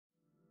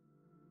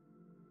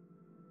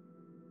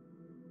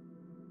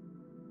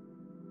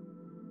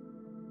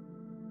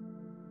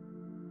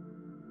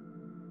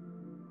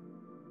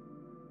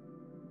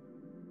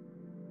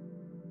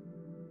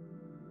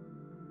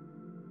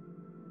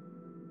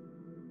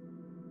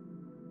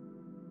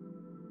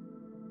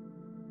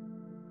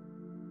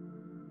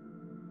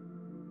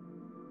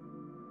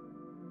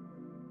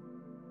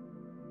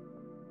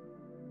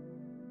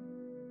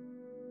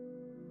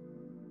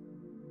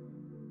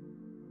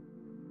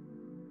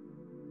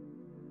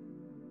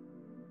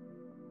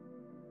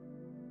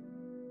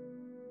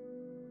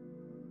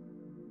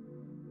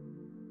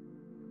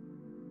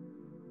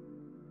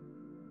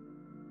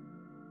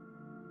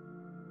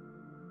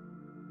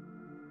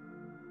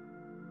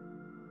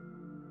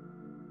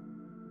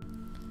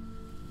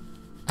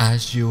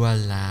As you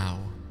allow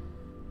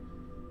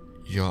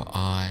your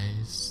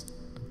eyes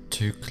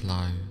to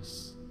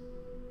close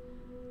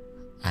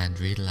and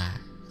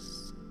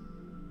relax,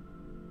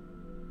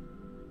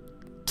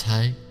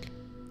 take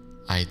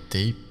a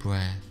deep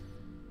breath,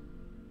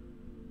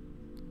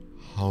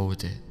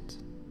 hold it,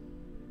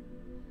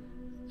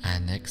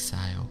 and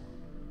exhale.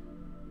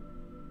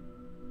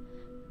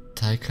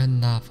 Take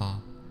another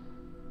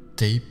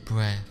deep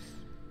breath,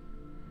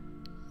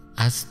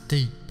 as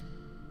deep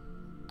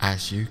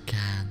as you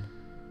can.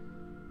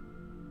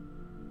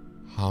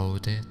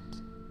 Hold it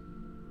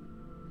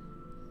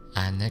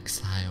and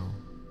exhale.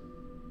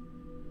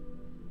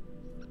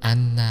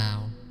 And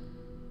now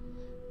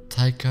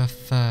take a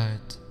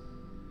third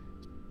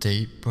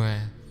deep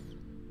breath.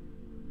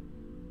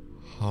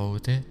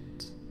 Hold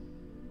it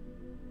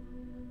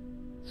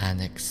and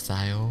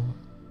exhale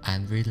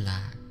and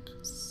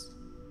relax.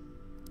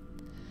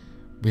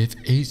 With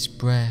each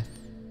breath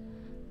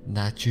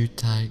that you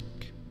take,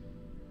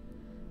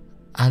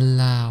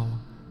 allow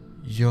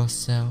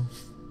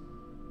yourself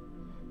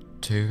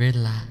to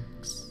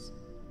relax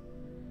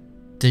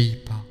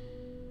deeper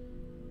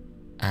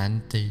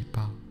and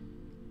deeper.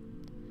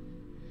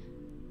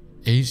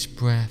 Each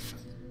breath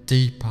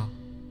deeper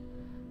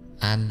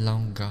and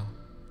longer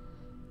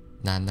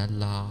than the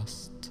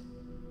last,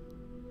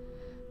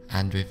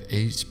 and with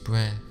each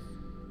breath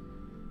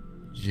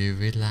you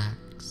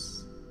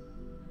relax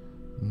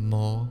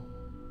more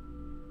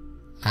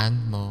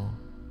and more.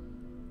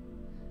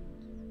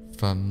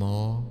 The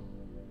more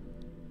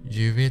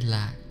you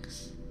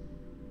relax,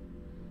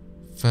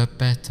 the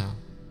better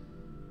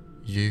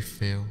you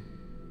feel.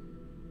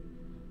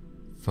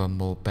 The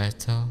more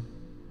better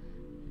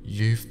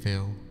you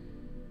feel,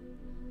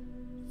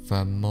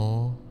 the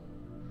more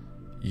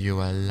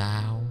you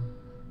allow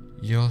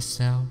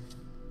yourself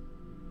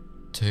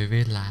to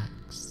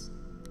relax.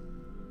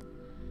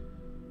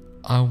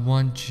 I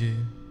want you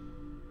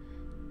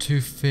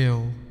to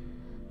feel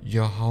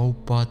your whole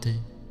body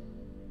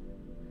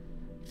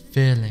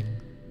feeling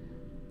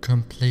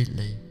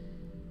completely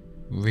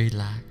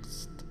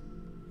relaxed,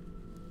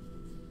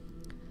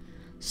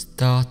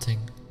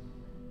 starting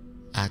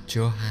at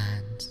your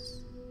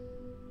hands.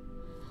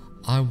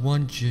 I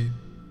want you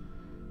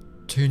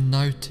to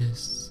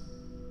notice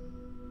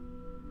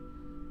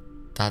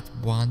that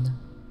one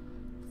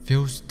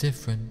feels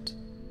different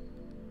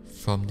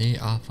from the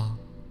other,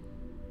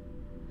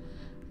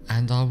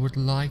 and I would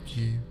like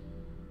you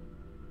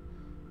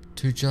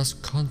to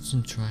just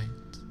concentrate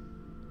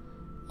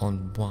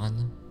on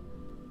one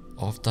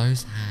of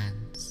those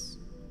hands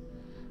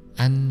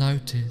and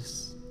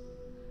notice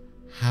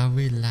how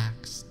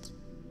relaxed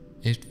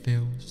it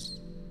feels.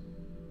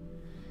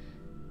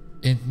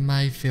 It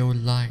may feel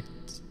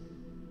light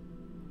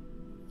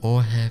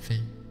or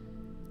heavy.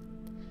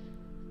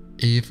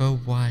 Either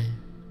way,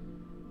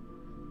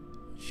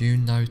 you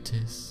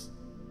notice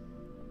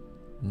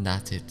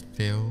that it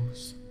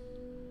feels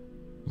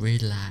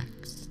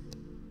relaxed.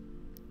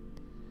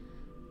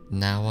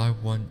 Now I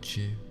want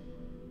you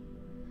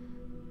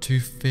to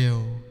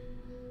feel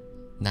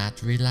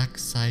that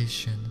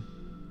relaxation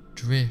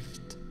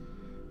drift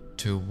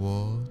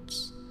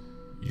towards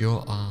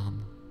your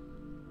arm,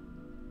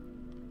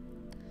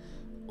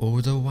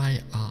 all the way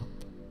up,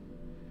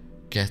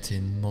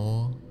 getting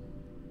more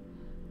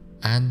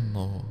and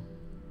more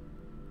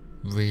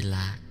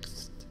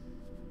relaxed.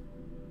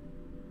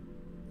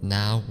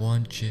 Now I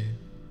want you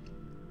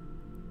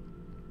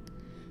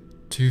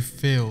to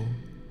feel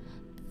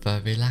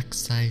the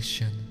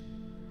relaxation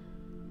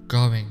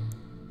going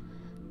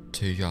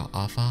to your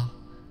other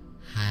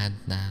hand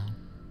now,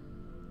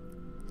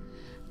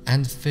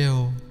 and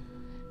feel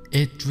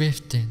it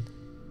drifting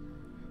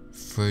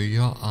through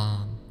your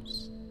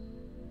arms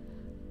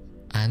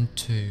and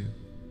to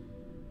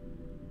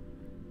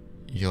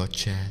your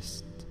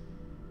chest,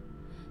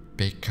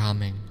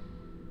 becoming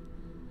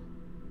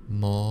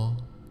more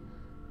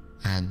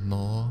and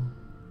more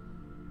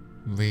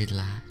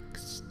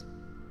relaxed.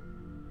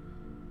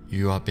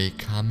 You are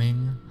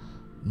becoming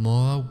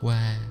more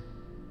aware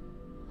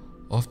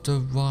of the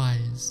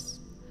rise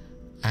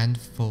and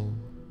fall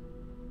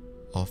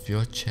of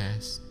your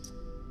chest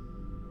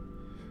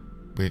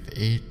with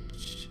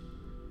each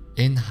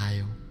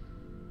inhale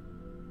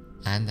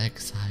and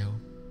exhale,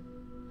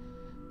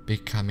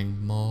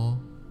 becoming more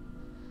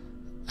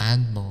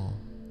and more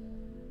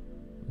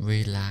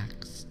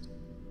relaxed.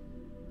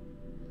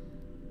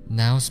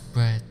 Now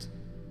spread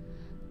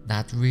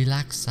that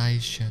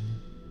relaxation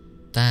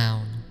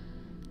down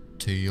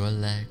to your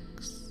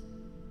legs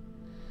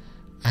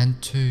and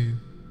to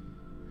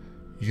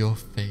your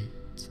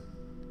feet,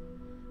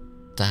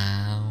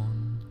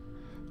 down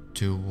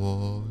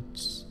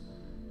towards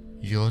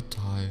your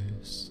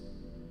toes,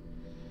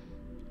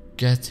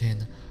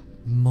 getting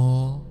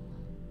more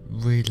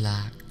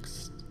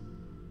relaxed,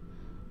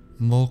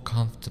 more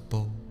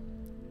comfortable.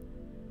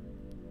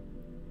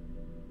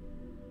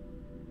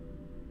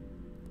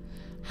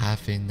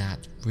 Having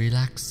that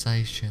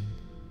relaxation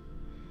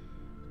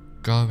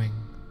going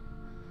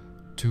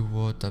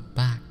toward the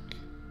back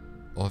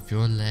of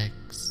your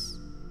legs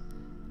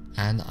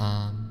and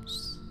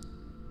arms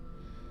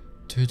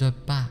to the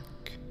back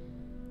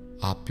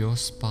up your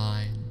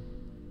spine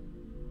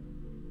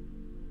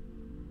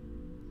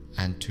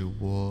and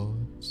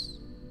towards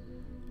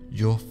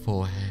your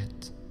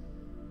forehead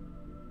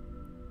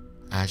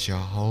as your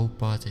whole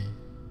body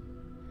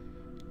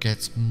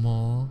gets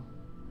more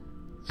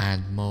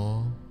and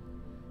more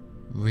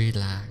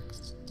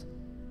relaxed,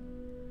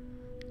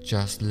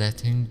 just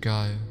letting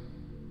go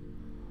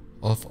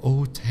of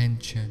all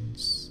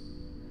tensions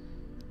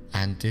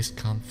and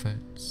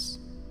discomforts,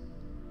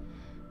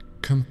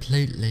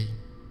 completely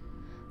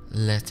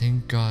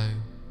letting go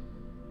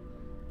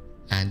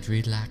and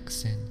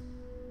relaxing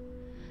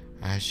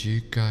as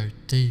you go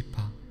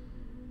deeper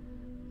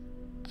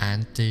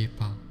and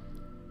deeper,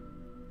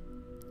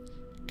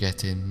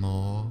 getting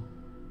more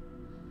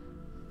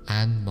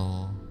and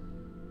more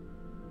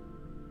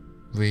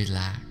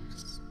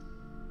relaxed,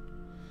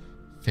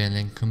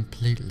 feeling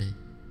completely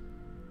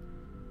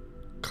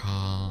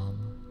calm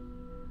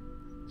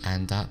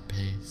and at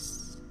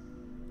peace.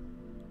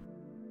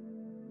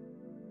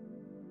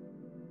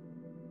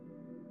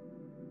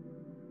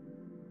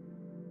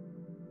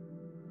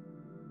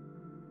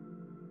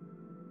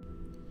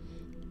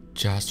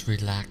 Just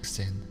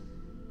relaxing,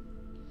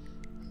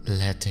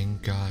 letting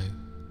go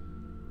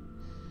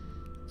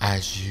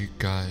as you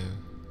go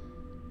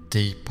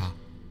deeper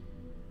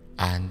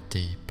and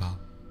deeper.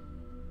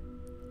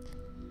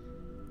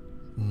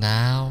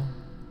 Now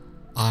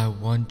I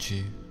want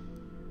you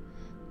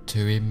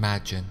to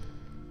imagine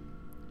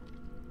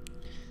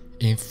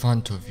in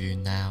front of you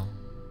now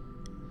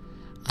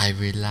a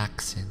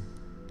relaxing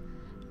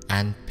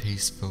and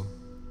peaceful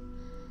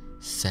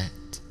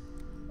set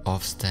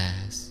of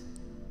stairs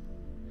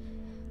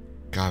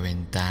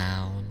going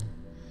down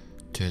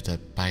to the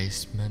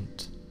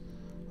basement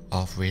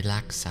of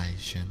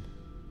relaxation.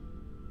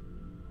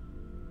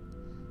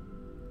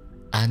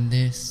 And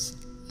this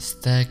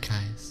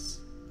staircase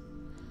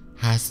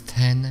has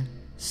 10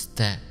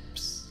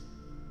 steps,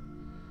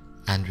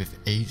 and with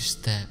each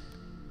step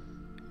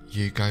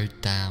you go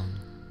down,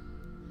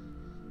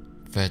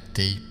 the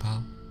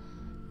deeper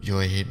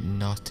your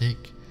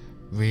hypnotic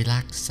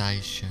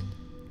relaxation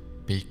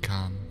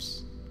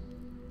becomes.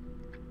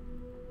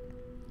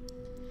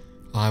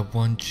 I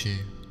want you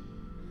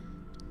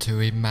to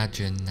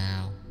imagine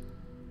now,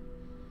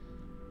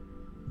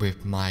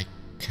 with my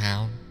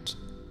count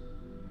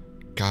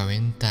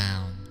going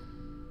down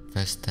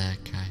the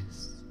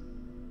staircase,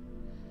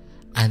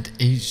 and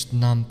each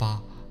number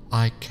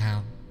I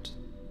count,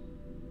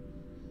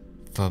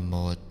 the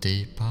more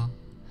deeper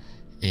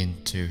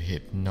into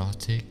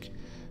hypnotic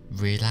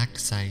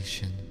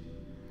relaxation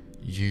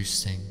you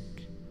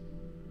sink,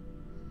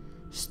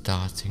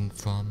 starting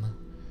from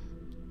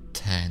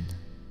 10,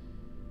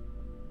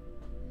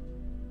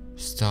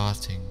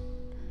 starting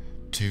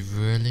to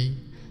really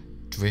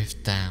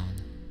drift down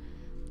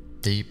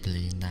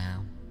deeply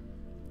now,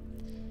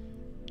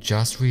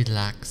 just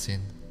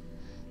relaxing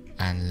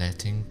and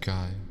letting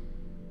go.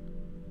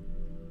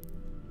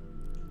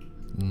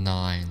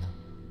 9,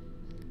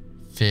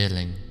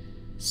 feeling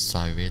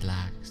so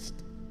relaxed,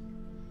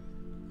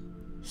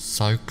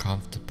 so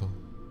comfortable,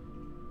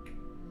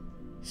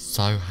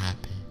 so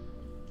happy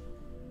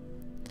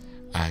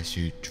as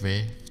you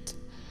drift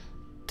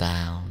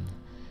down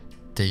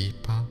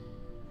deeper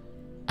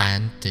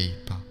and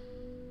deeper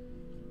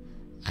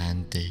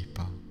and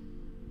deeper.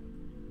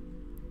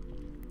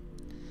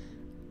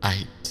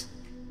 8,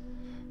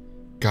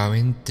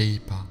 going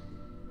deeper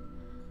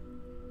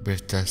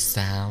with the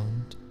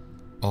sound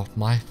of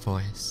my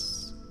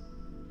voice.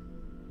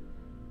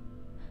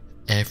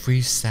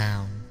 Every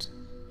sound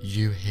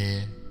you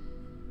hear,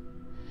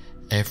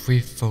 every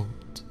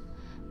thought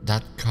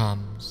that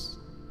comes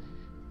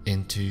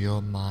into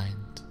your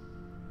mind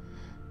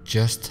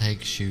just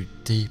takes you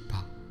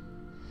deeper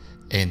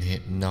in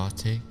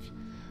hypnotic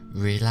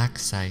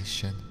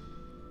relaxation.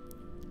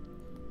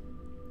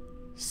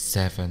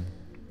 7,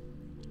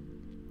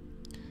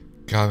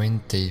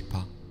 going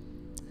deeper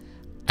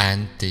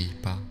and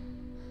deeper,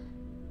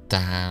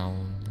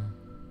 down,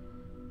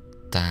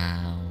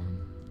 down,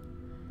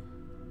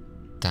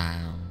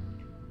 down,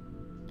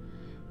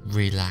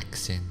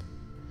 relaxing,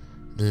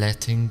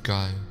 letting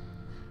go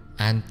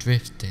and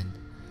drifting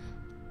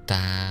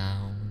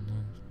down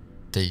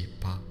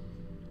deeper.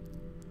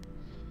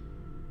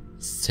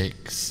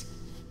 6,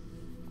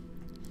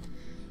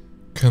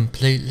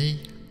 completely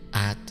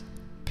at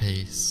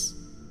peace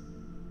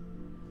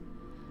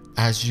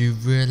as you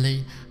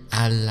really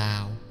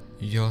allow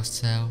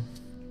yourself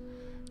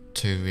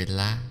to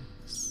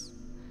relax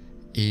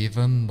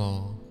even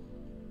more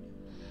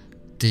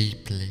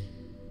deeply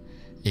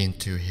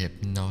into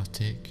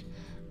hypnotic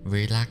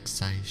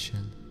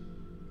relaxation.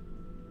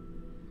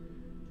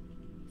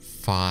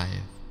 5,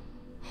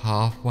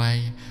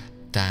 halfway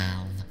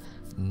down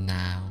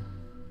now,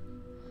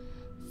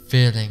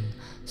 feeling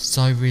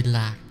so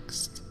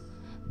relaxed,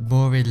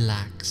 more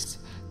relaxed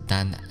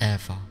than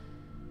ever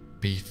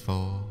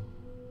before,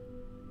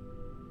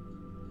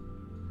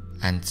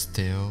 and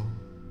still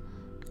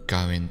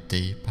going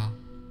deeper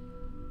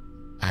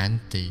and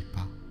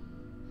deeper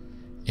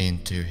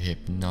into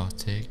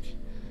hypnotic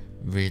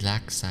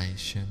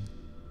relaxation.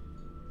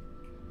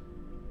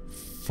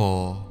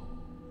 4.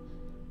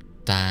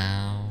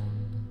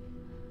 Down,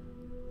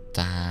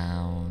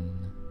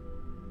 down,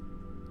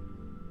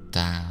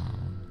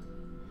 down,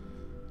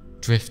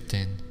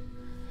 drifting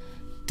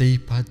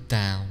deeper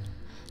down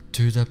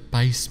to the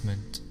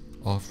basement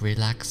of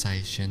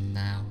relaxation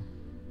now.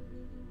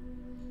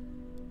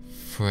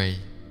 3.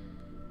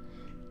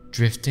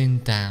 Drifting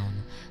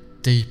down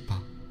deeper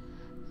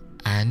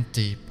and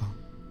deeper,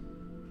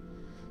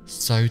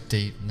 so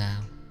deep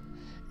now,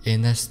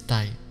 in a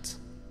state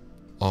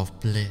of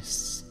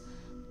bliss,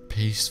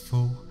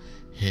 peaceful,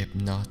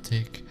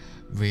 hypnotic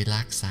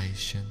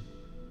relaxation.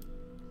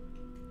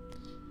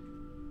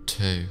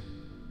 2.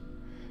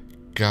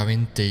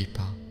 Going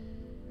deeper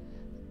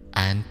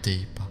and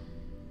deeper,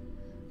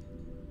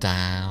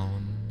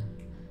 down,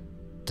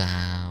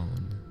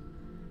 down,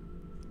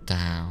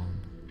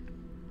 down,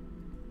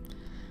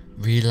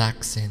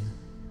 relaxing,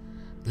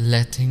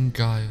 letting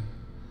go,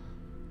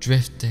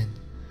 drifting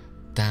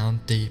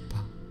down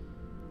deeper.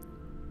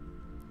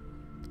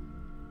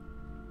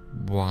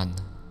 1.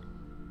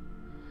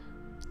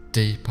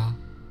 Deeper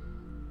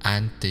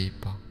and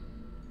deeper,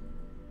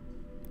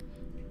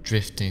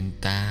 drifting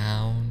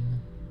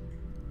down,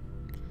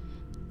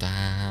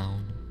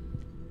 down,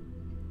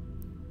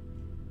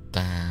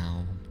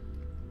 down.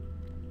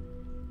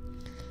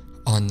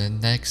 On the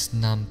next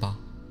number,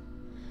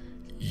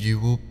 you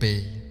will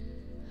be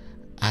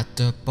at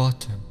the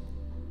bottom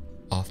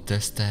of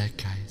the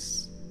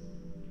staircase,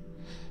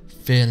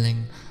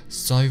 feeling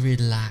so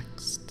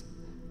relaxed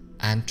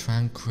and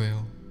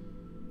tranquil.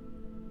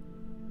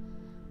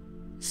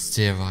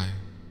 0.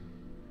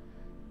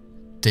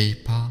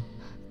 Deeper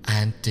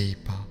and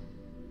deeper,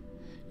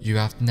 you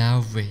have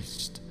now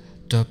reached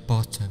the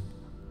bottom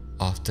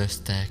of the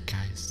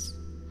staircase,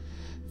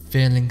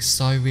 feeling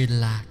so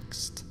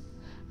relaxed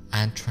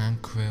and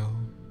tranquil,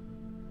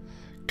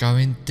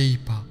 going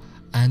deeper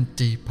and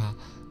deeper,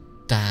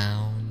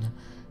 down,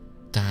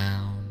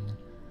 down,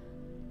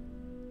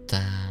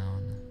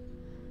 down,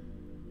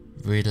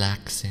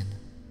 relaxing,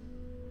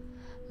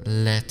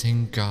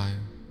 letting go,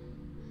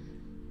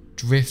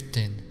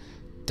 drifting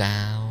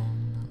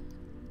down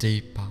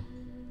deeper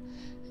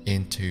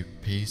into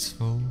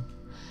peaceful,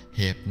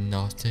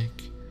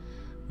 hypnotic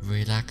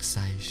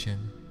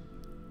relaxation,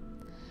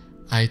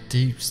 a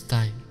deep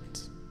state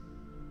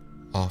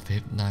of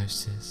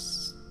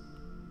hypnosis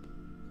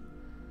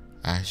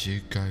as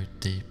you go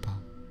deeper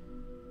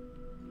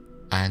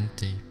and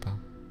deeper.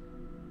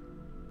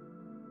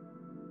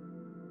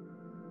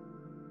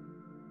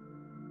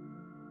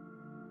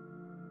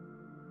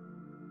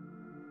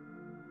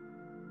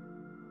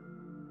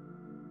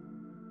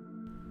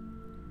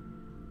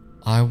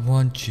 I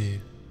want you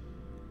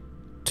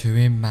to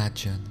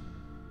imagine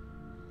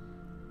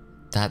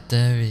that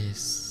there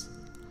is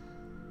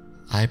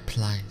a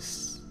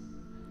place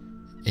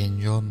in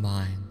your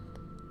mind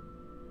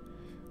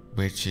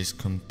which is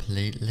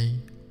completely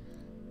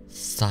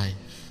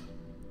safe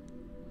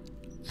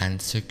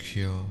and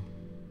secure.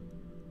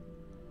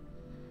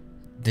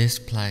 This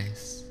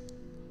place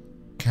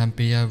can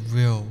be a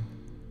real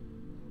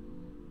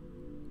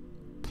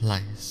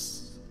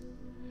place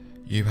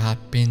you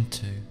have been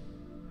to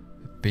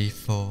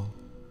before,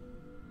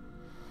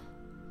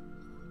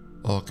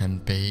 or can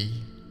be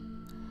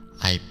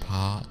a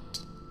part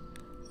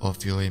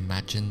of your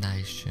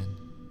imagination.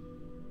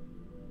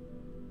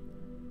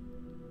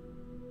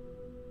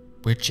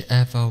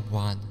 Whichever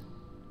one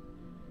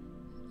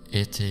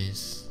it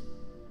is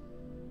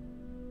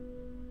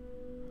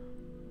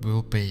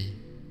will be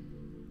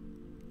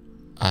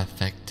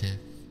effective.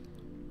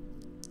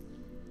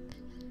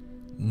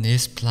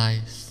 This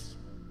place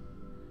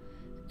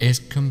is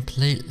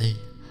completely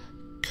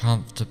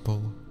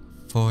comfortable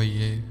for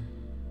you,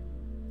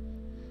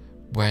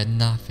 where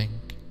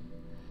nothing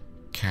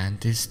can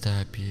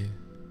disturb you.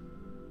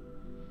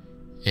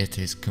 It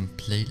is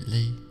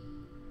completely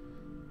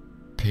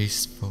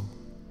peaceful,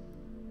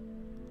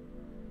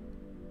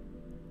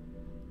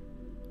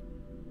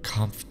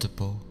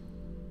 comfortable,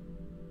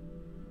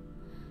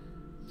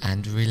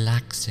 and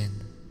relaxing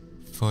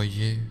for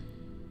you.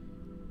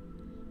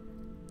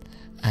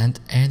 And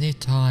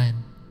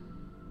anytime,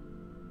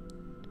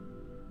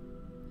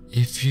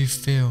 if you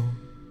feel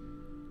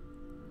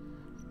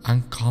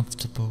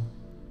uncomfortable,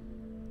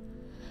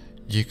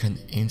 you can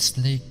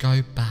instantly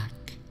go back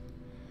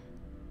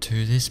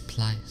to this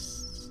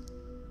place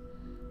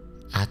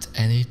at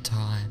any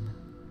time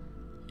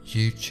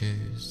you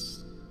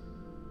choose.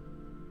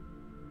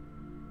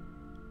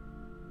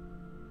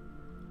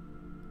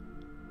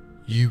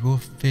 You will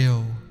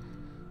feel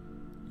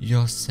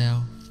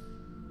yourself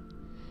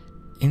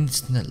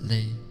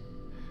instantly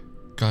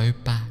go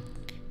back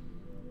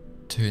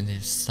to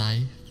this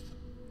safe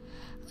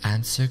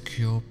and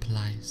secure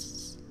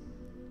place.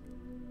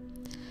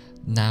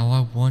 Now I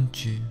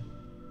want you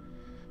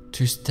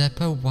to step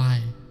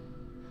away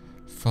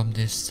from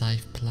this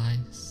safe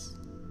place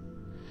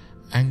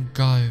and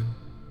go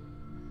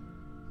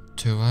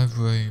to a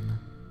room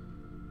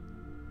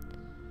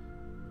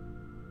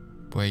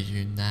where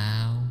you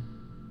now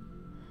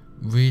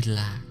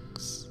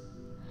relax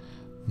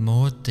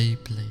more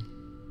deeply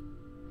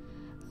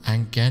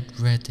and get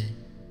ready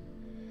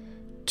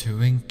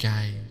to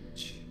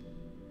engage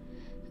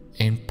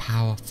in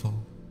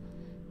powerful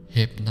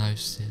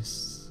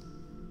hypnosis.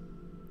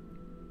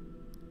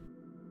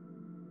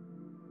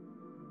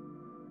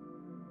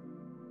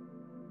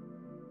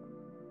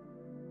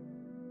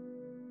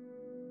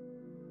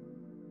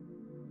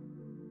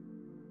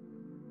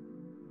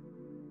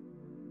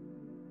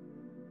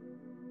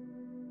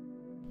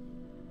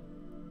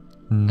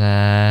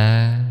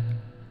 There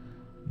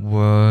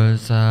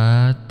was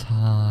a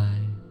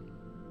time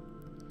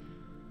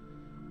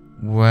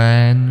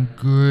when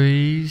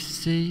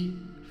greasy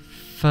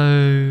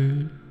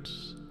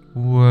foods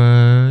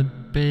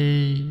would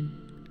be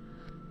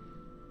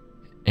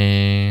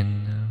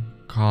in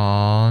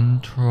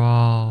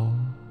control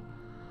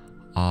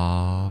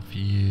of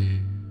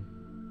you,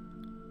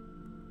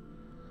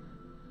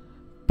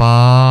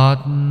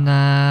 but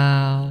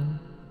now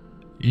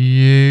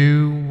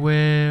you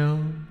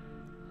will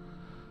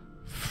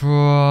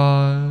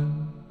throw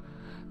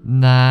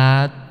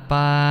that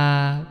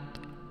bad,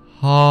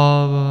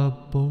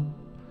 horrible,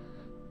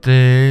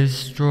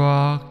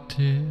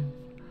 destructive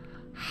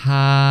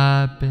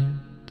habit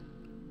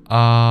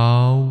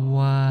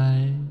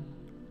away.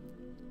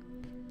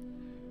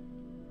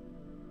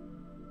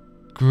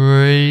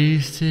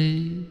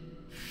 Greasy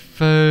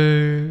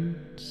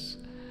foods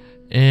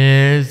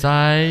is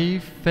a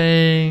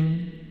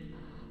thing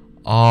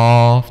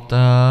of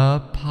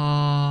the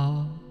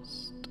past.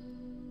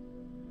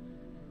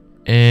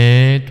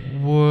 It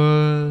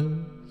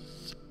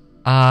was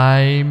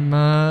a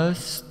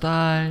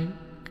mistake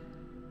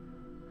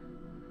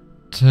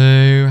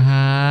to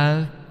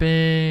have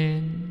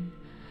been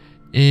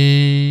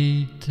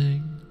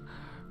eating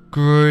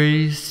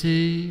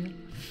greasy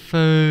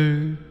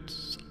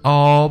foods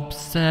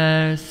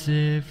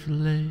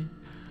obsessively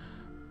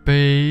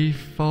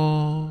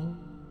before,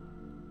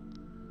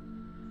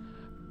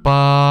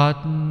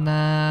 but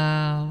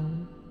now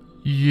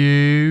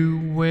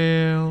you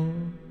will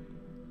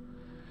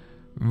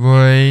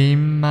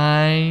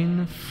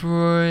remain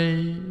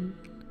free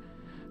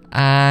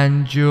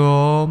and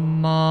your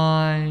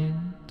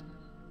mind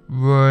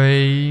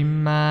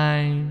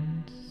remains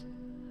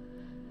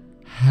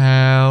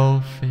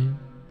healthy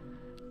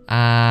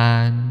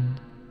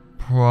and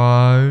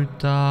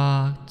productive,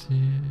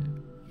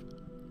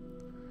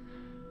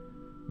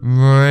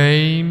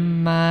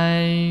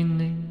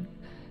 remaining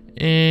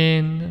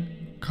in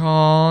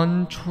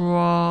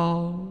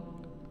control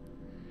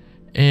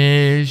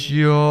is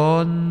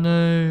your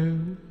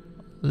new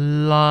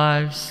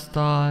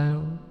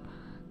lifestyle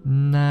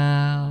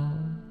now.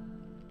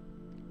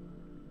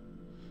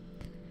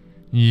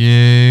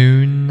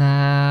 You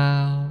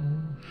now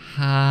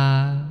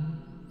have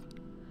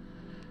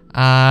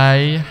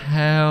a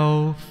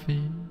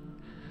healthy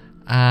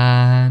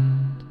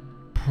and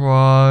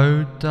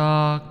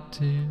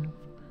productive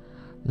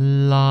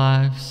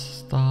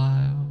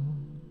lifestyle.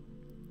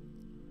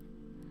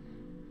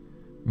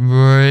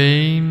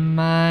 Remaining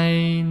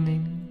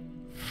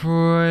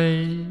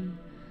free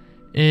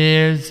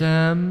is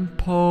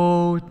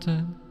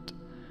important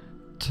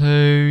to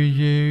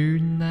you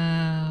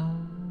now.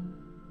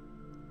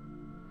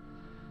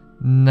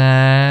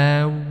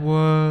 There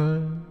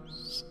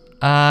was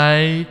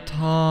a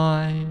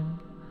time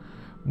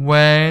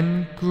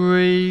when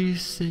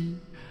greasy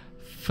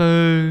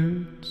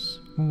foods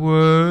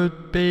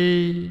would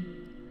be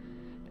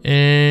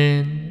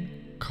in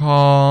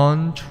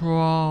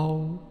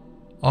control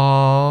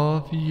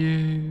of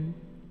you,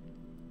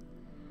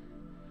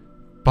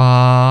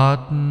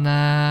 but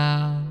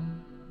now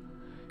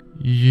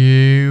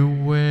you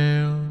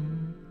will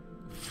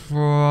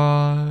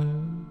throw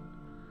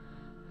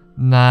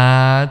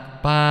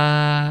that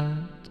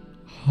bad,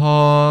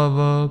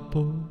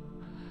 horrible,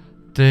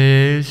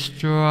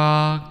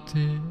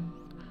 destructive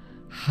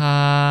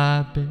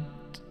habit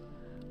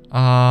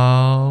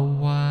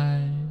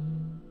away.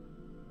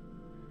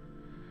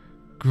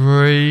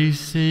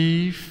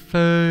 Greasy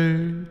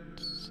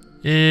foods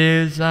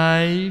is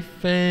a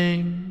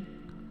thing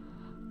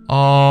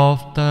of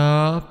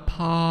the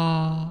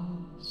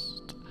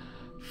past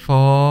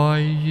for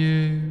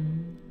you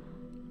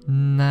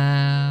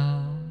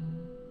now.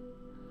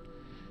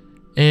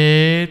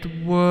 It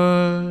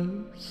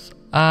was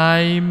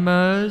a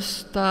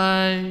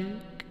mistake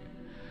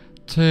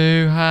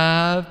to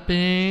have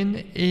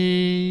been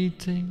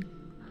eating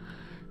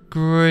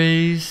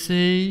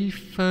greasy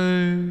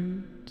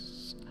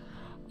foods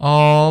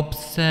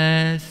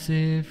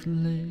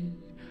obsessively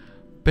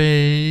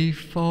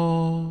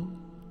before,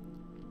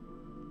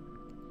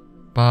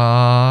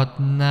 but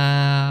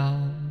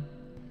now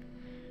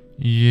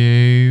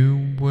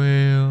you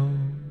will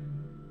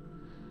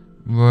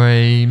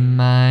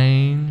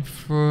remain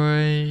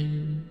free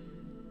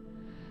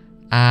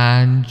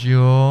and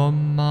your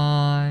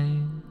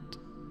mind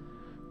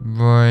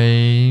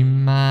remains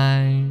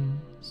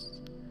remains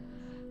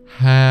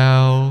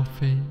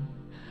healthy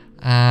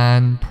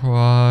and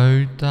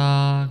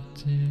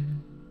productive.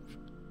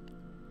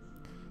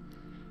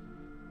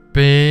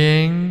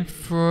 Being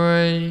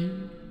free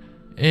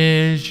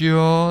is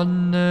your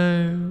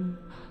new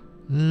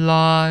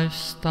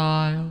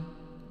lifestyle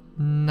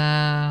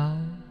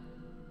now.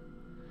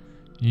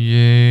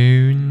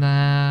 You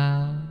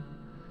now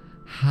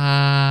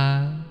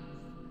have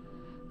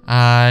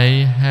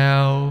a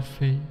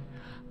healthy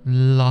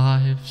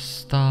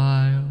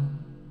lifestyle.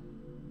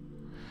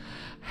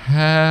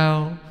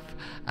 Health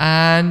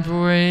and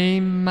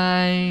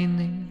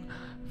remaining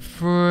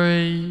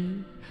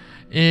free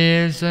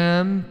is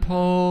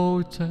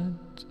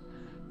important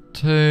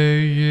to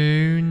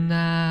you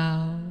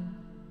now.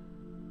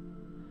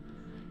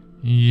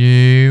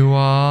 You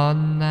are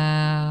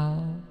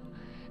now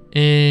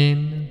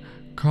in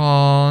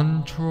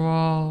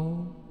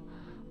control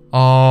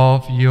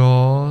of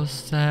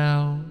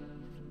yourself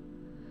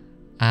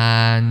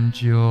and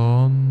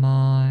your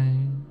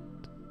mind.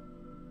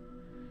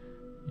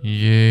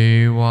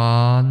 You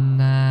are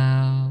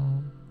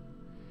now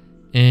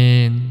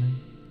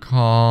in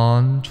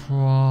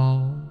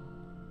control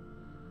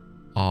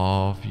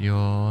of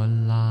your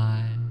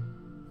life.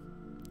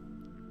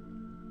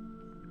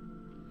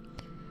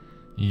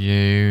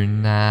 You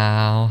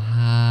now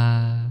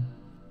have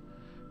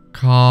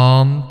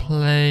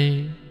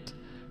complete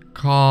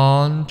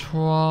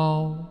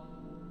control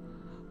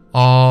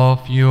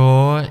of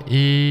your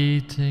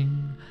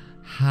eating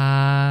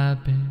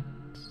habits.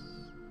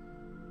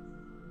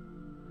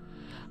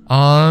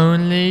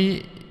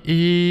 Only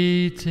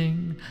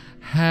eating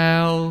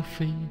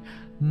healthy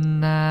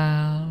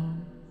now,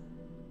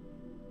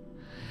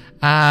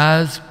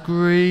 as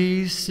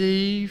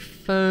greasy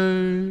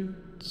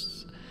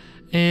foods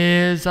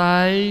is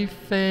a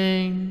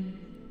thing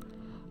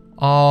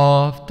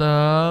of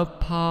the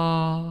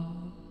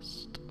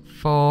past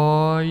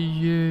for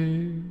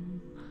you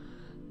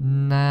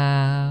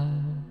now.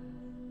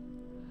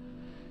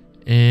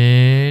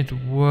 It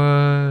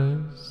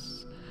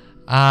was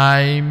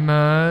a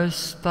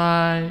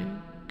mistake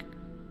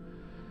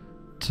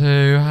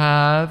to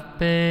have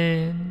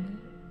been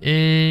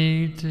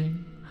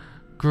eating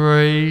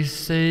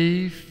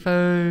greasy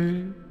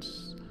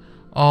foods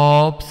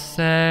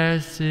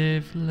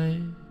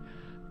obsessively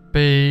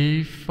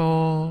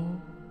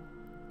before,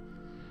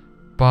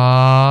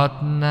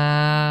 but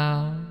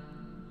now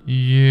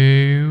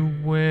you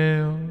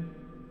will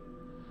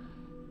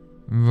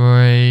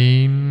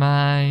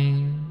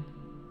remain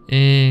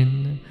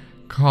in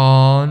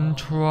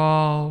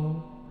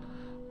control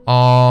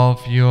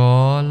of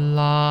your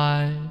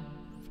life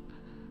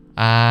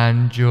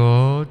and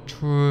your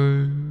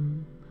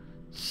true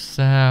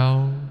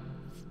self.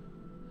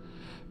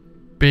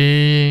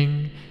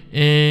 Being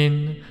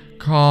in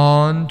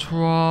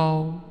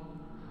control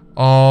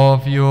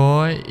of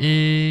your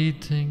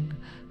eating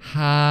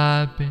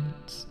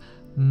habits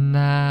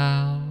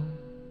now.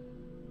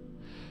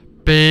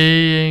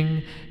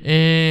 Being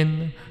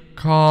in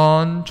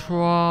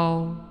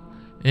control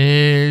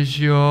is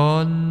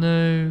your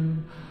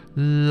new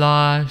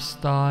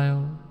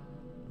lifestyle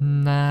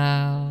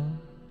now.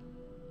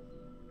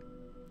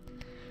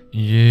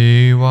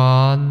 You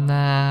are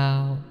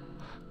now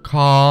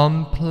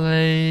completely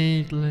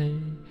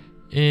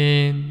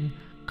in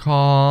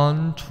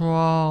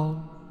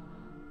control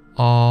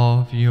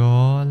of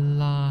your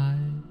life.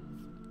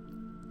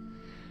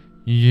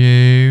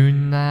 You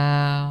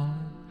now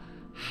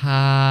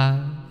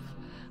have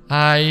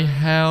a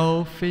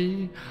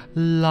healthy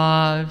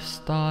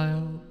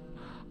lifestyle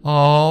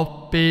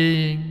of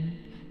being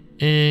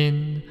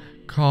in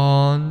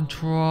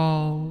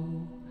control,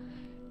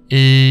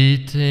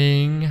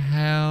 eating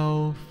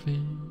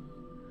healthy,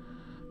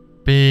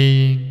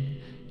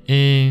 being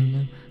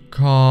in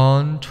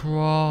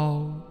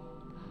control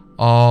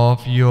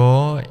of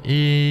your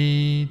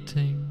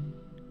eating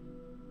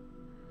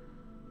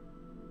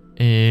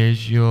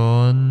is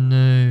your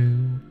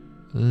new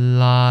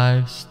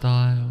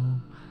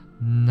lifestyle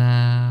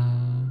now.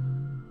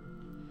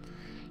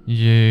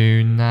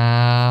 You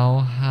now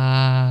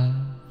have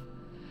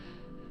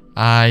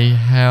a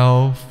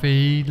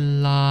healthy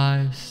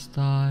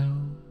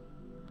lifestyle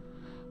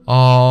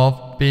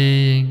of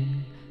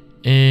being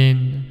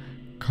in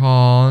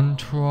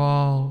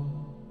control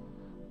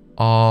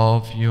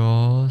of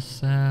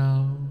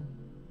yourself.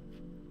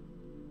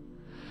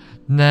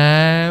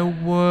 There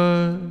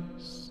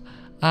was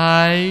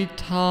a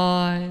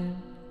time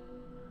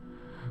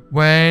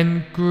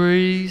when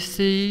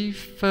greasy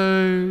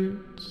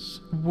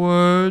foods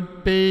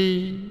would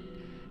be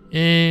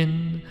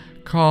in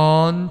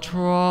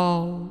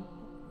control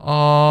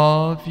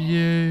of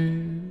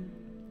you,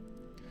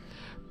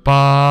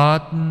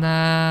 but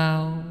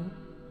now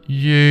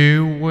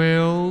you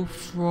will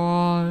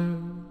throw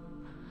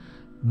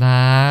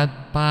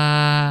that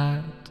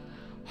bad,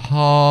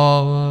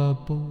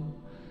 horrible,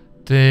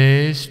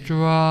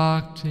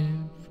 destructive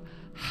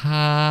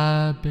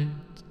habit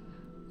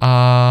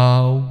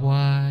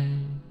away.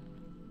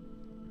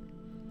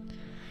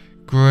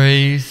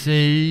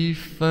 greasy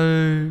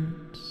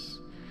foods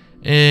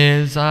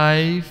is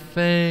a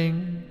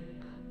thing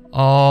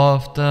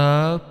of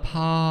the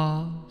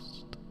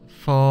past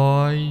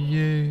for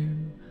you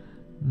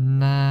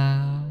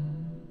now.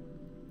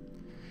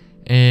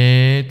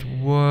 It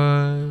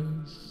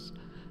was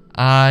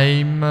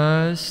a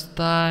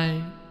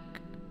mistake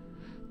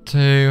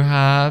to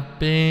have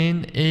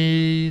been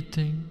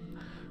eating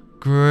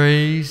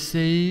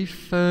greasy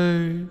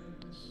foods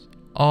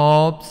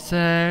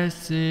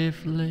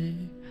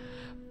obsessively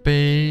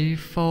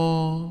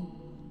before,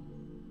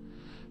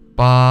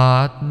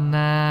 but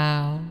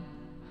now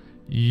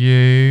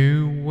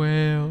you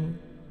will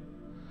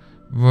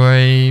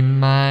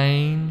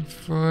remain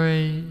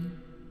free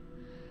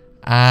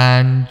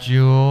and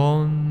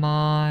your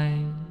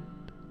mind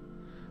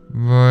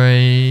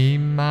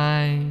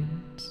remains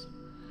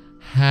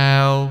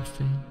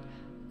healthy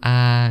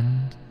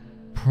and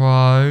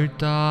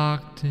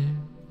productive.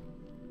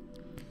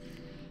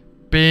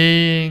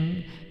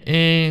 Being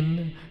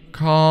in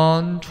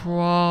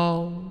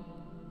control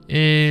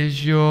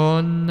is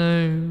your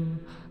new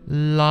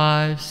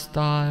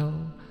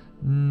lifestyle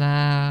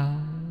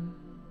now.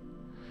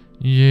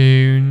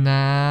 You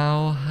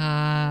now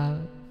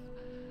have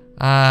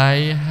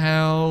a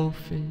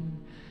healthy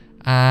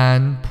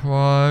and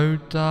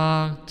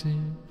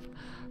productive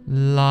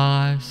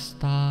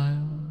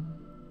lifestyle.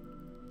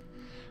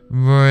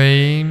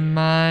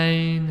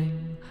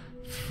 Remaining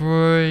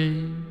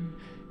free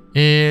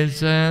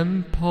is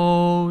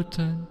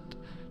important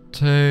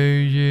to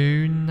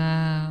you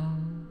now.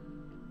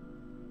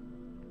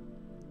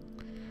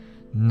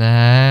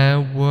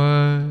 There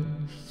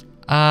was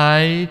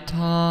a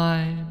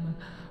time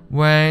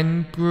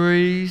when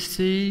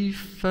greasy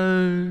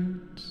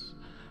foods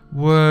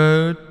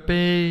would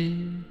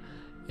be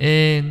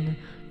in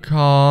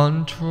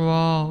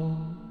control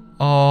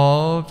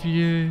of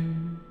you,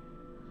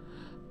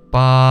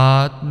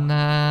 but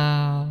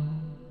now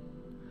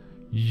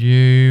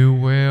you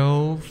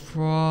will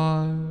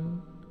throw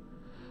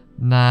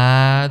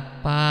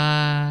that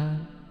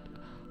bad,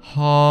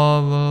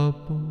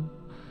 horrible,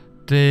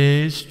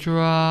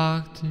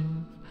 destructive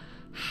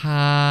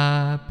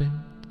habit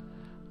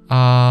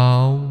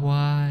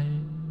away.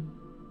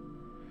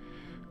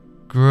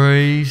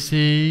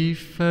 Greasy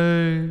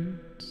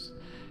foods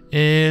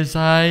is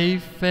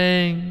a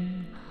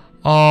thing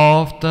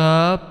of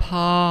the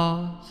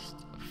past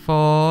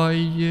for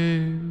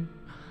you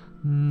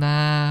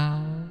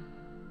now.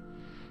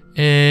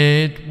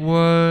 It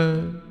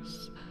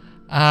was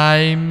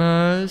a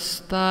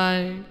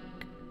mistake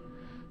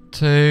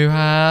to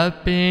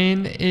have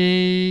been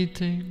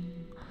eating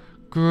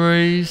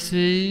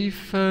greasy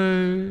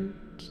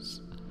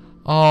foods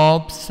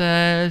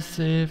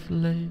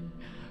obsessively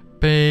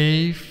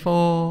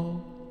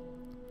before,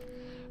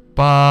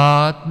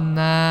 but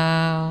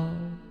now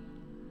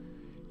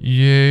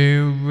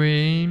you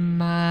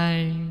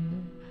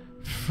remain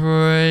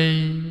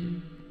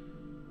free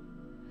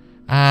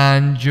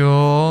and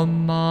your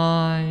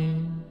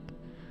mind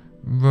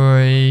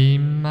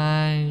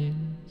remains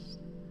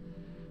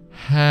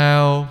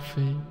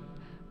healthy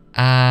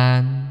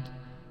and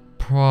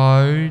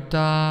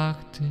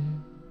productive.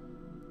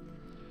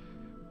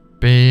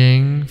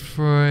 Being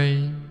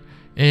free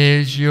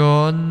is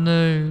your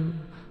new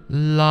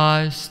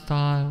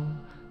lifestyle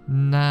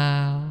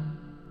now.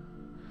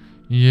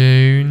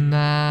 You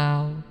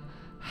now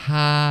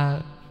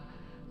have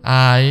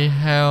a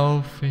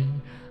healthy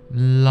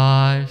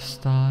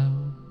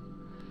lifestyle.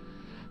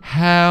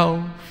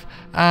 Health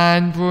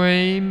and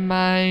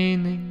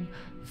remaining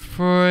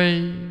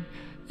free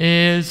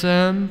is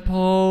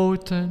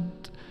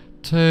important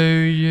to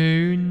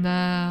you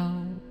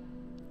now.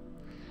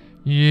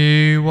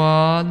 You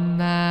are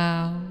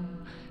now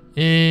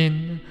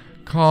in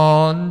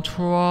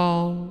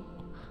control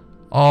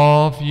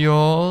of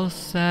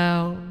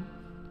yourself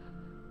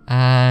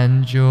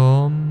and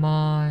your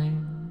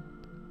mind.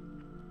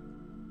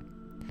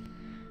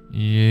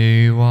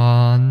 You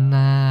are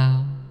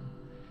now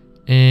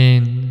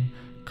in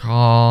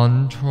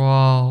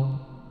control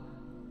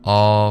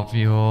of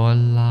your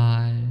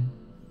life.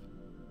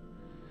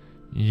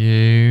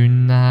 You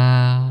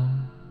now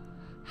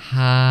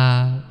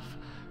have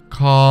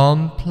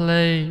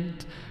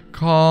complete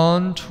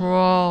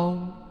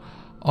control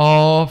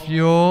of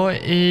your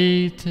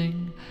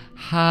eating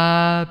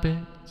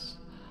habits,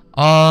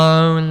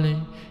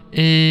 only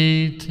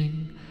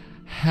eating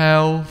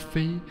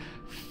healthy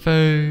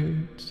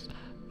foods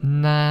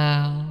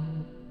now.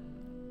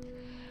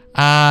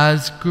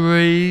 As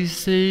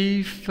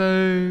greasy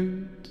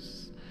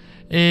foods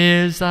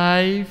is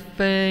a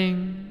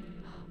thing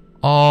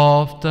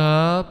of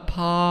the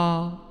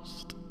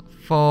past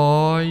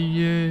for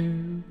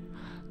you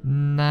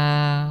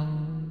now.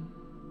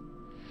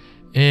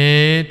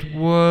 It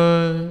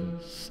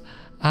was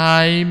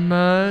a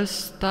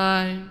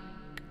mistake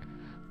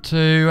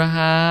to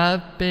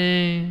have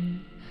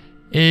been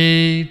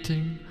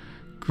eating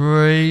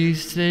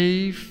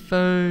greasy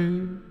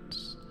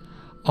foods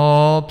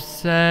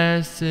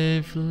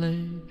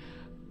obsessively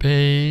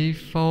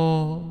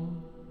before,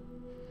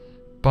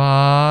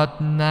 but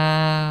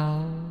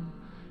now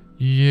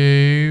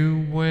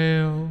you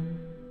will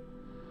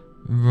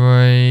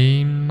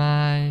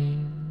remain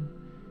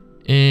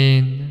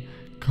in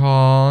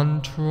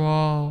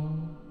control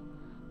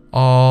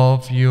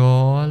of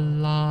your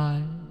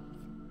life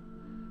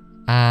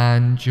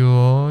and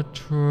your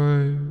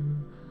true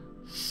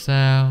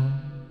self.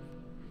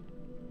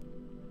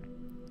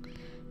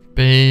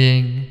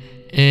 Being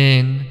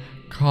in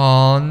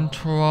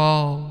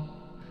control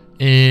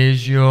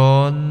is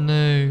your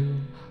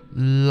new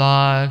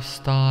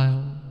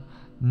lifestyle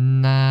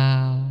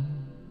now.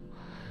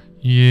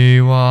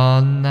 You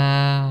are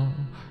now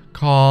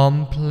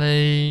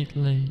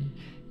completely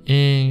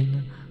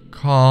in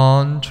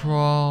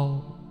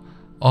control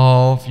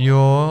of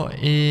your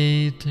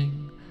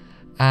eating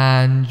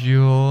and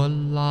your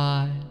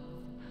life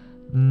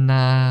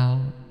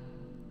now.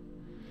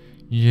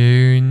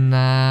 You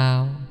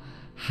now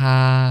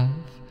have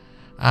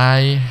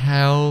a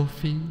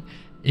healthy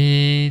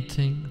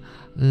eating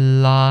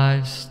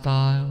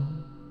lifestyle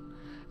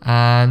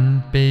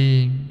and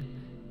being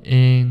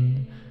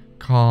in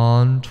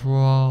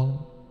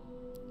control.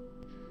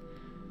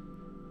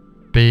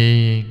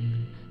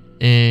 Being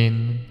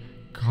in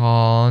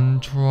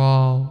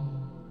control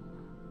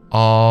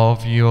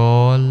of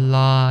your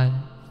life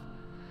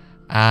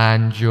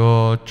and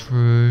your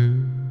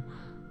true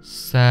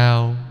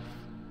self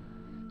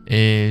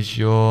is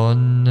your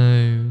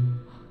new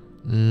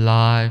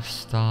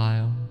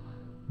lifestyle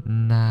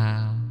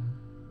now.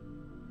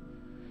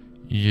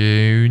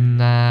 You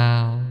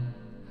now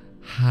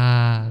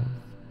have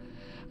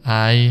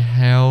a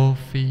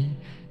healthy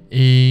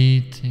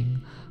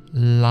eating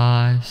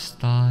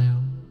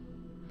lifestyle.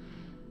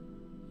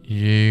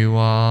 You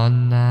are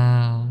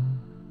now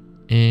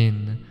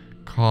in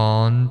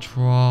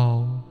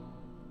control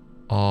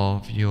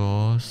of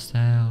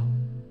yourself.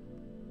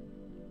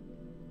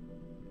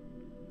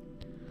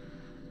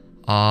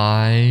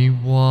 I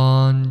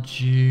want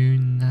you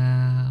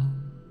now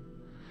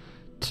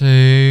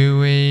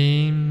to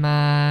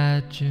imagine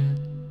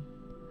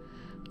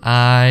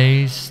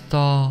a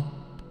stop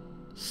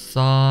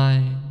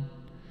sign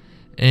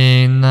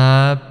in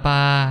the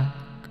back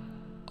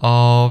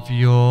of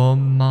your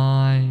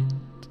mind.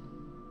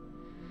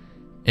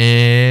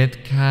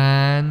 It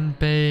can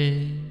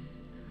be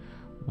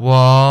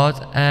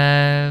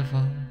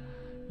whatever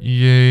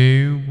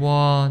you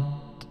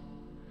want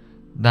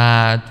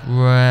that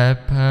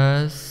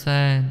represents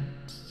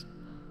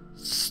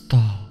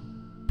stop,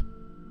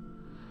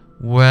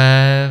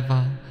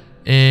 whether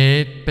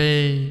it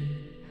be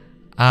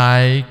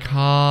a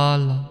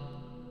color,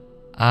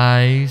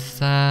 a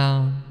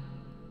sound,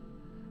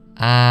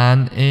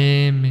 an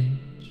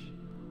image,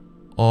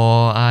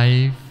 or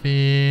a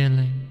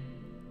feeling.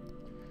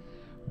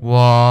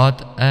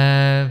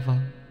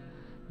 Whatever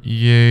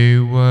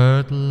you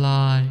would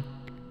like,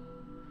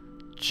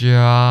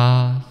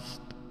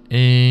 just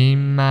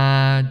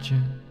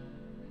imagine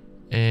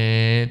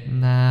it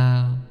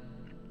now.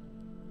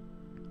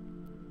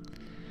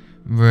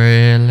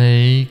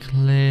 Really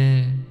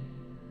clear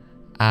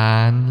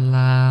and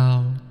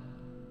loud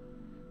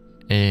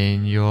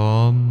in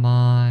your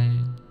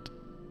mind.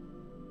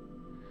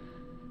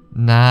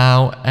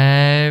 Now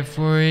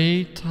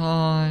every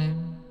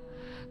time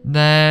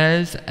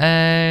there's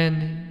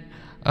any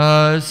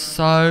association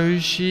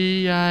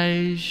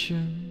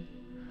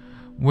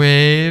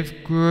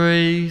with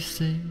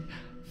greasy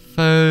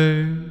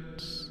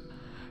foods,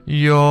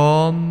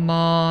 your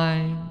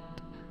mind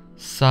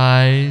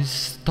says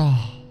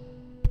stop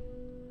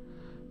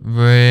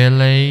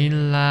really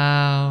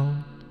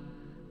loud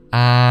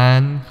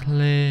and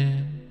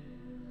clear.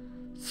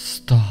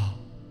 Stop.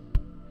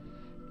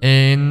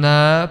 In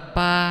the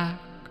back,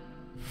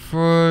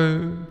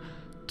 through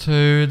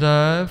to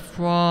the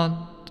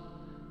front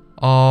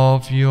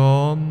of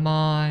your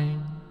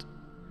mind.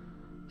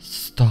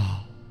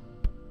 Stop.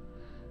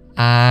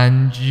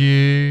 And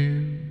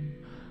you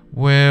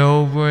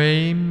will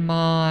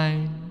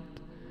remind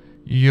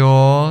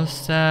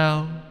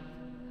yourself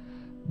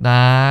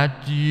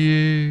that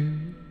you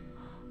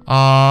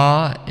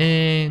are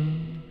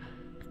in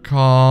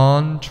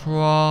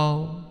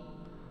control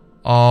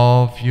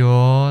of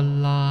your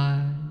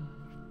life.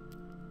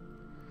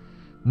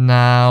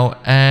 Now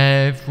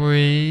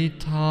every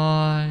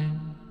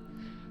time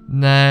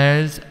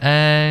there's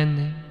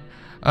any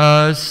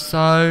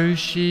association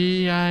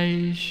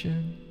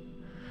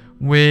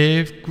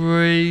with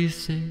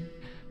greasy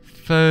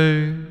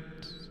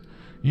foods,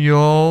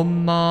 your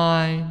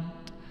mind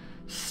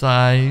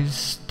says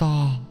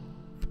stop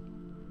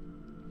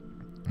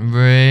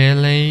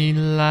really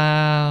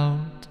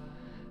loud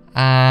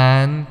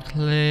and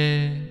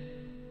clear.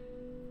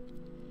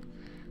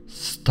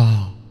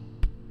 Stop.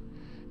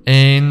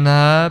 In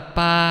the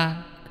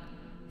back,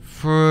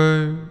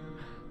 through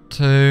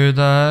to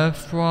the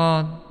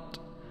front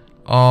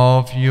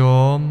of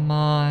your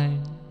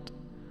mind.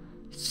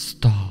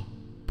 Stop.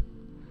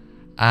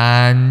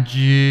 And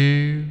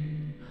you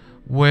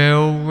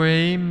will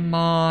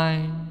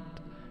remind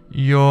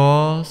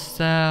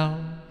yourself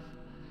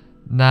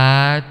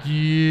that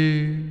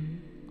you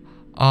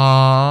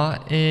are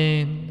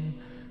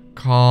in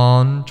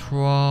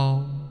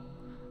control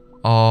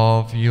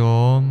of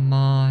your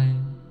mind.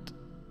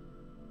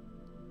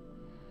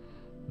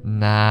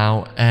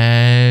 Now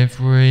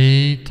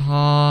every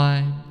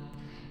time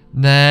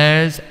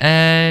there's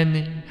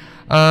any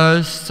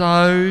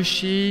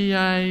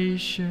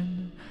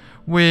association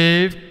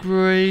with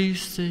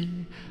greasy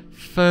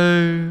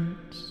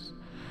foods,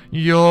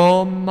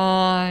 your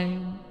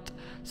mind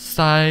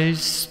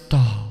says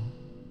stop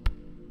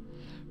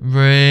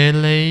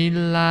really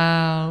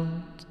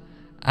loud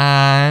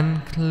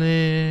and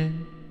clear.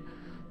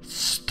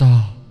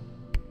 Stop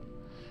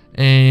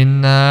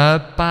in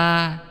the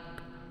back,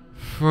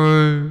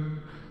 through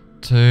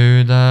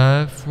to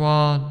the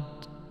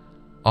front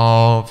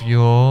of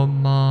your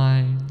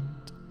mind.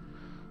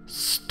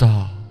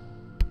 Stop,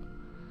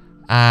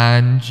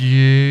 and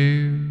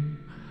you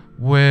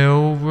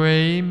will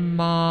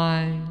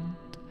remind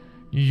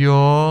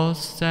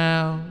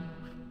yourself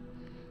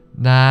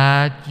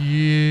that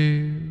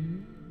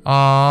you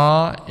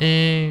are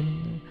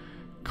in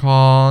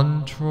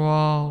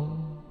control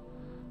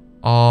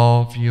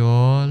of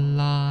your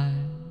life.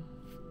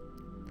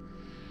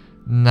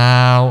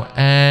 Now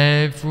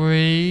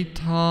every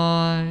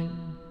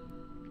time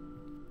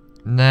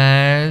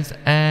there's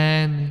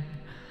any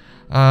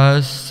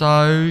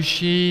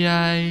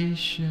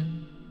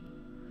association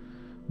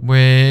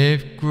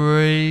with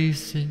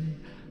greasy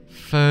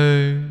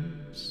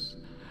foods,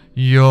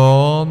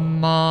 your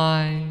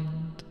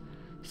mind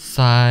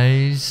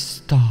says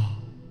stop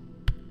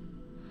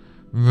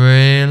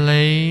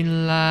really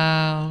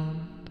loud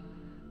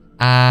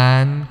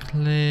and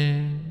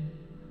clear.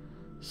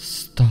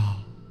 Stop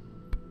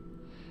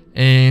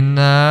in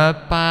the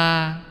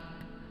back,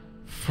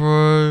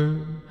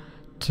 through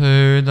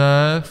to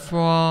the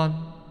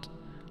front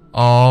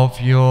of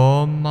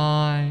your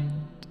mind.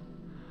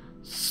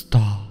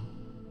 Stop,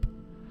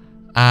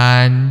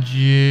 and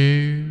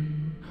you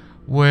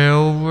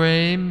will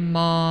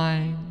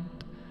remind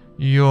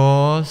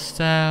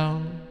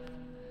yourself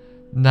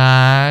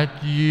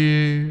that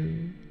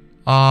you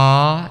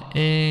are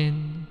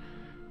in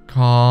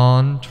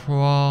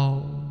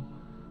control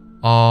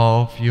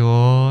of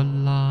your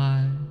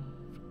life.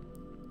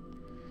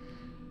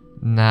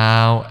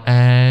 Now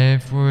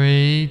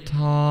every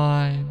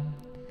time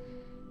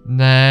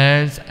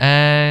there's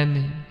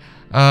any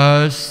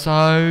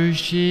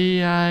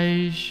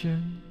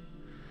association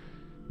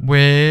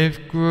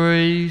with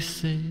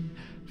greasy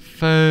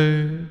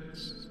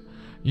foods,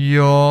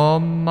 your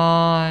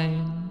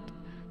mind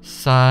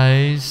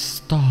says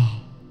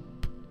stop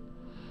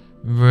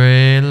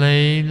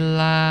really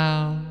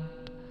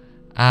loud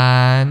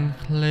and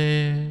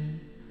clear.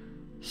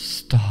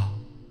 Stop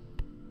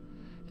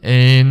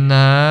in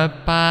the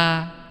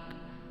back,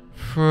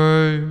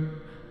 through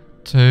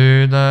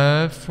to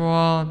the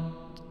front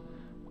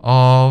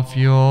of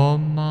your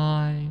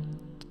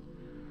mind.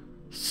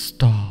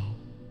 Stop,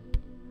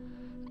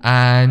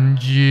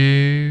 and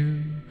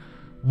you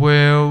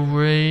will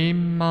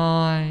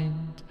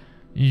remind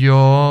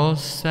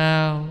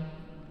yourself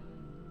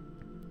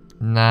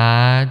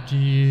that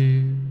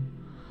you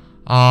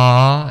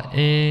are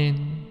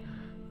in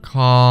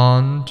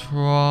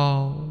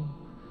control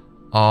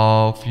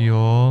of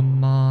your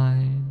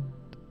mind.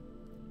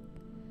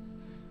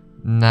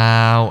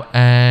 Now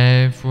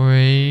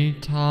every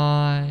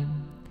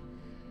time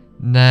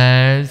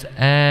there's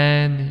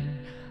any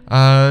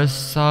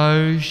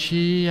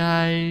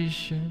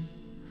association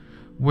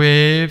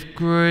with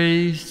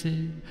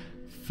greasy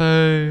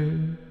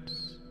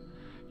foods,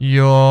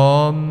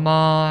 your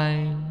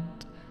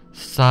mind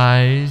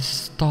says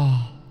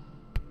stop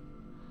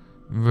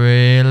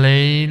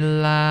really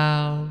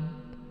loud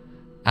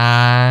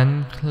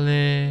and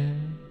clear.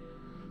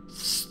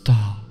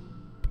 Stop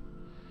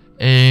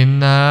in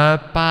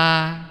the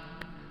back,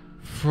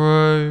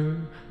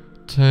 through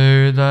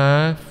to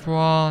the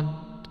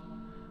front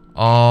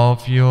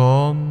of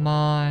your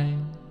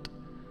mind.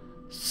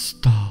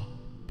 Stop,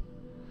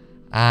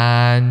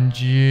 and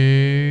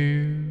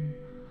you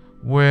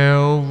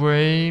will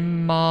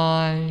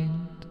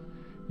remind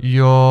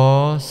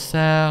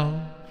yourself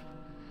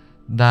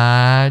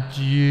that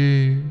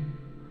you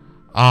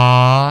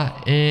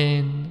are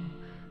in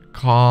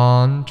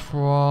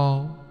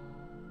control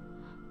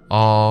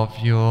of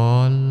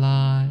your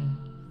life.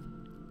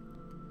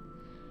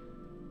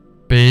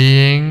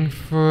 Being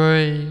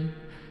free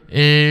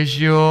is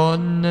your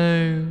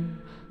new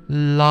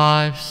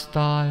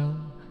lifestyle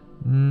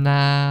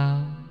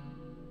now.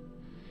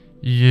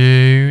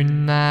 You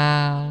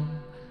now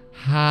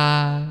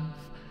have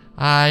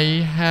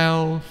a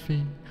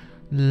healthy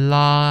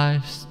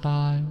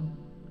lifestyle.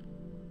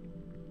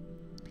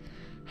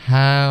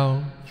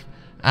 Health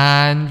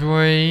and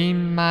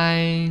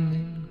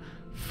remaining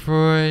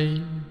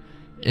free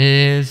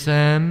is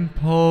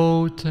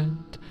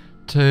important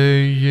to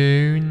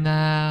you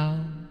now.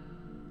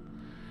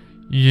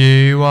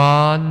 You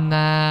are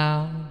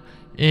now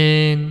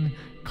in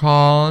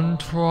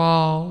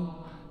control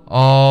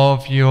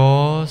of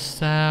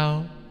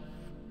yourself,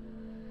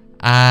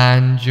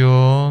 and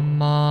your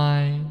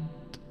mind.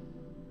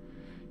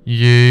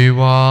 You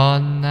are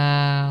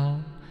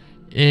now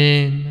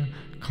in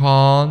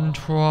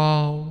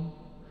control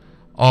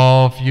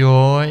of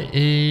your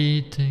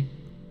eating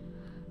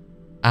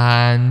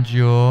and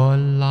your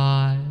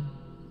life.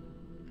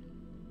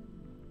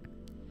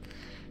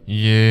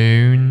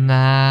 You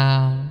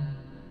now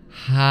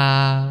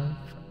have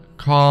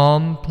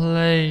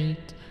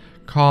complete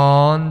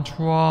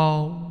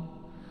control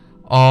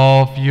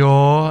of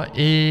your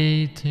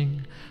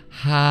eating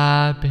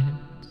habits,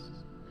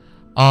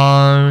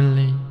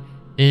 only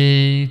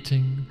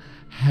eating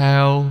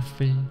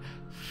healthy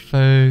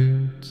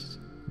foods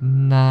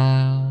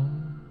now,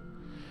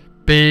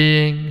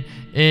 being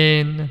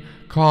in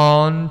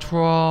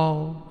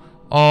control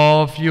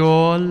of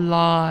your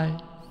life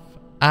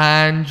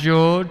and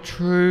your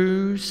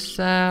true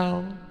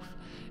self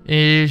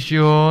is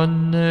your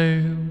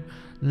new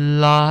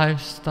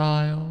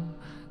lifestyle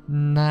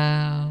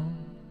now.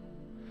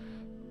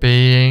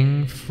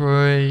 Being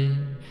free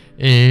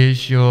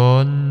is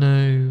your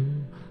new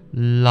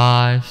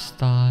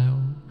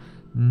lifestyle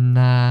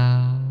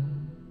now.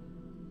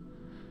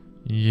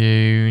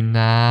 You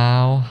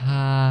now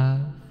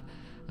have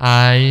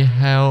a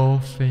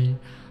healthy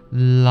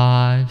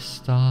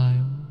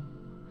lifestyle.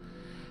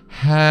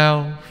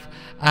 Health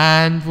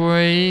and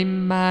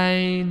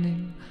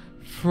remaining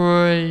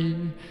free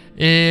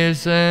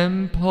is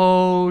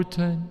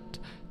important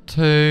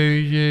to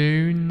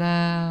you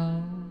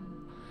now.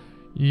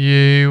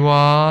 You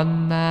are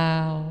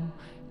now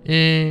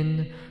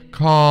in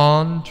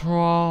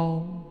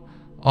control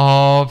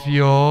of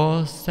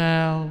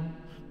yourself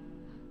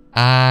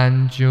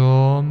and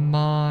your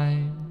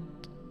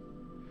mind.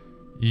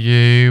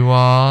 You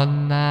are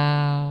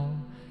now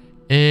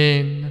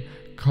in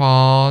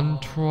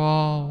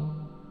control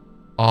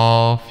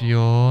of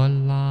your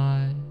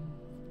life.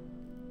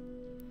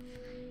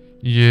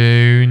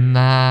 You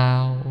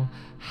now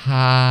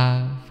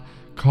have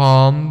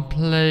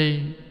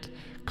complete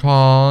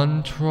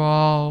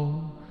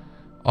control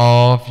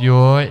of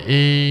your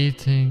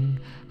eating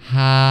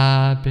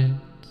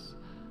habits,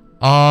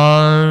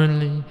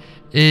 only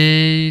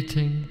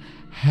eating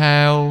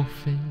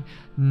healthy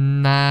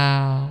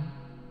now.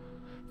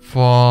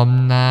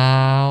 From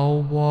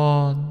now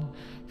on,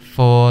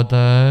 for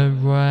the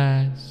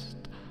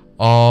rest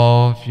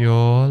of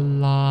your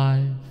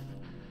life,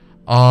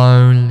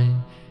 only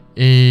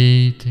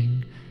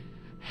eating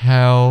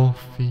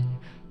healthy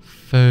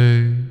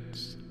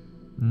foods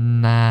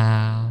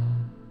now.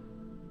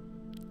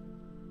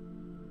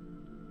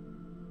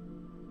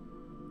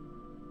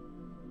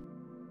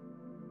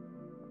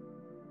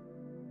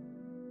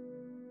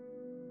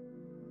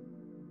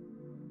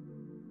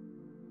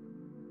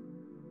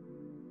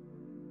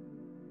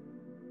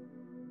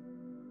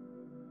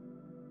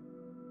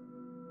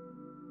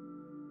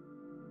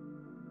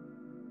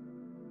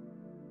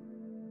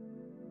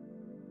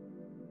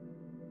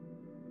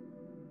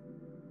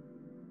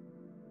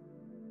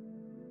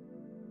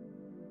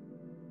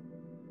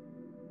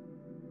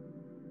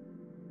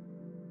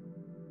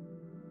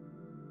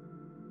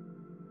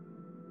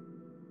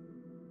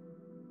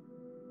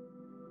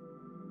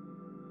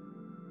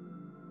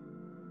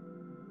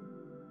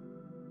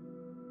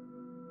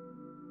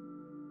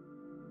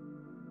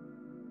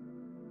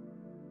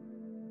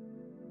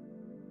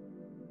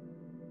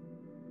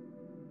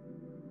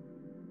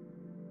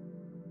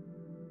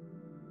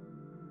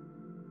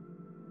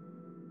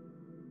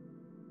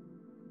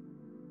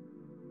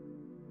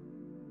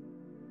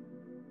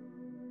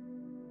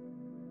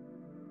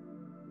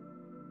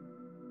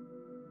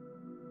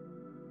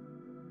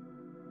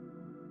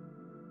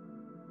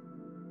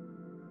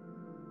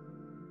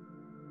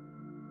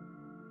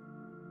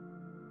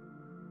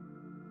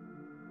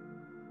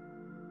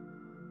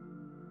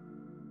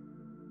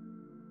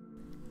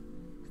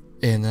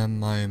 In a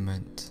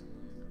moment,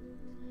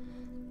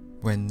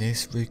 when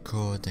this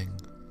recording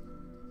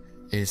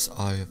is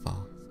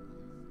over,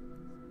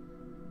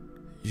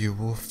 you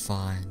will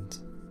find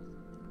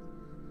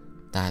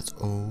that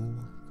all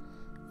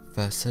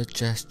the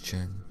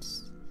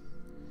suggestions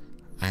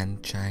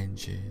and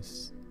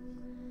changes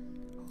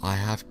I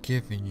have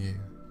given you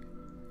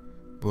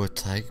will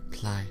take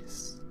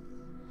place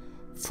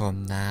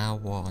from now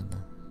on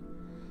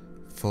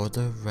for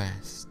the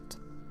rest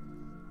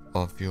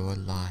of your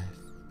life.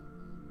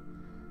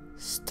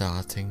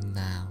 Starting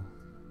now.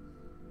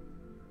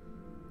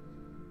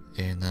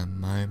 In a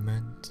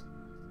moment,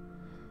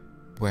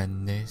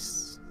 when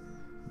this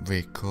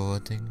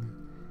recording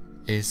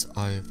is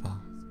over,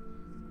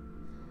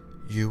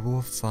 you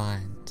will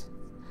find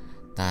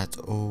that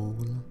all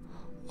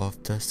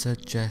of the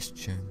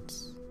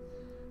suggestions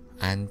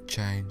and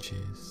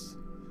changes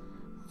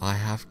I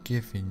have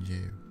given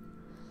you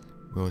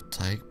will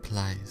take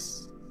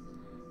place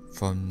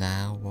from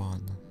now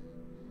on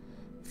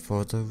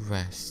for the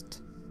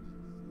rest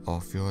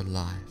of your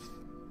life,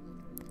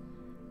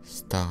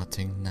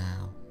 starting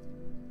now.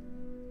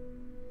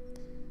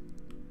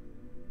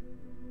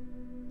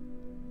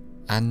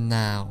 And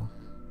now,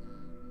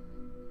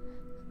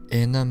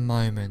 in a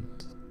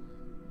moment,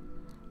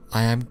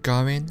 I am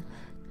going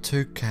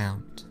to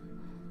count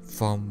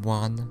from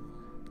 1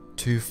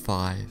 to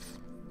 5.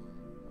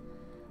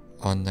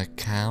 On the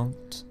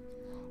count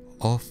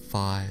of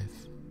 5,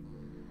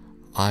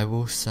 I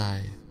will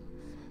say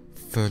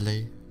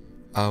fully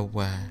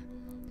aware,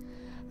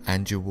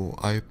 and you will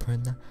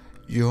open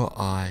your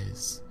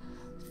eyes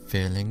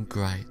feeling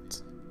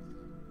great.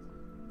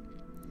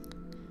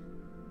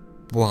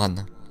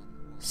 1.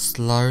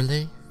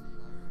 Slowly,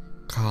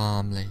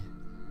 calmly,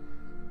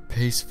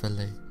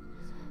 peacefully,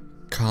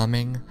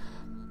 becoming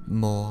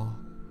more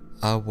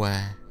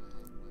aware.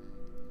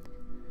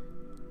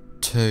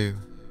 2.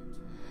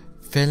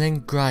 Feeling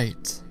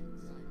great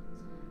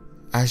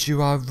as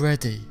you are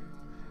ready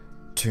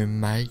to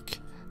make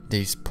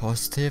these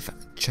positive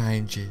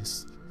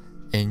changes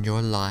in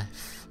your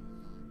life.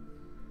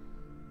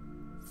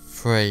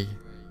 3.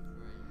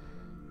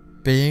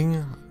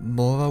 Being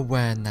more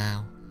aware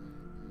now,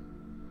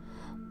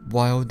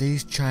 while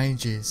these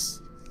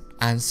changes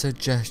and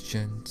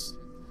suggestions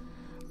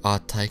are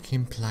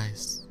taking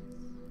place.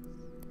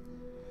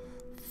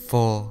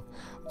 4.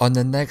 On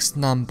the next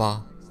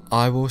number,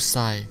 I will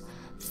say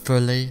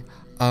fully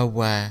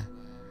aware,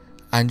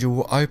 and you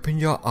will open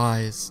your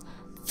eyes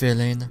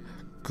feeling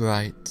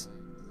great.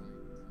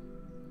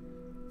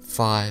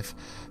 5.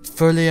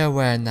 Fully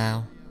aware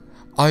now,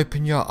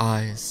 open your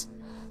eyes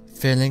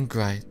feeling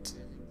great.